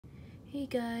Hey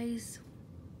guys,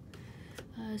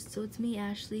 so it's me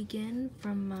Ashley again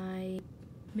from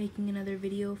making another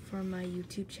video for my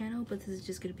YouTube channel, but this is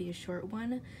just gonna be a short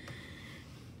one.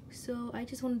 So I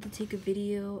just wanted to take a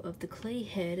video of the clay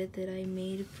head that I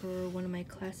made for one of my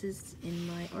classes in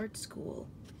my art school.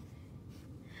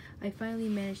 I finally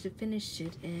managed to finish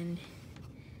it and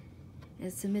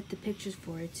submit the pictures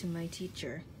for it to my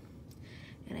teacher.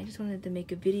 And I just wanted to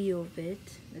make a video of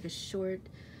it, like a short,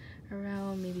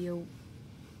 around maybe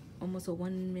almost a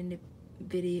 1 minute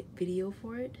video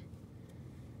for it.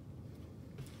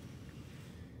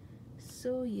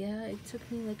 So yeah, it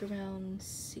took me like around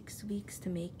 6 weeks to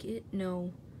make it.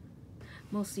 No,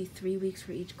 mostly 3 weeks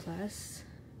for each class.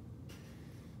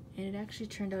 And it actually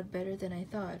turned out better than I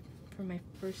thought. For my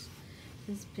first,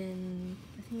 it's been,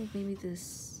 I think like maybe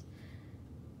this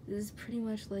is pretty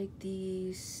much like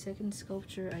the second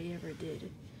sculpture I ever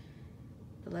did.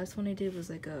 The last one I did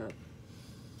was like a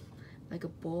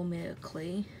bowl made of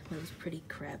clay, but it was pretty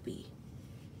crappy.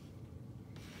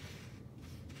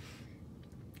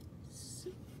 So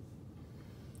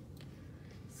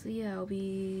yeah,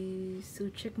 so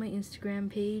check my Instagram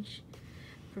page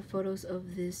for photos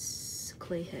of this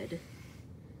clay head.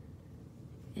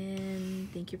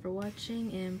 And thank you for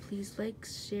watching, and please like,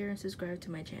 share, and subscribe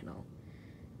to my channel.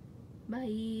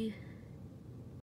 Bye!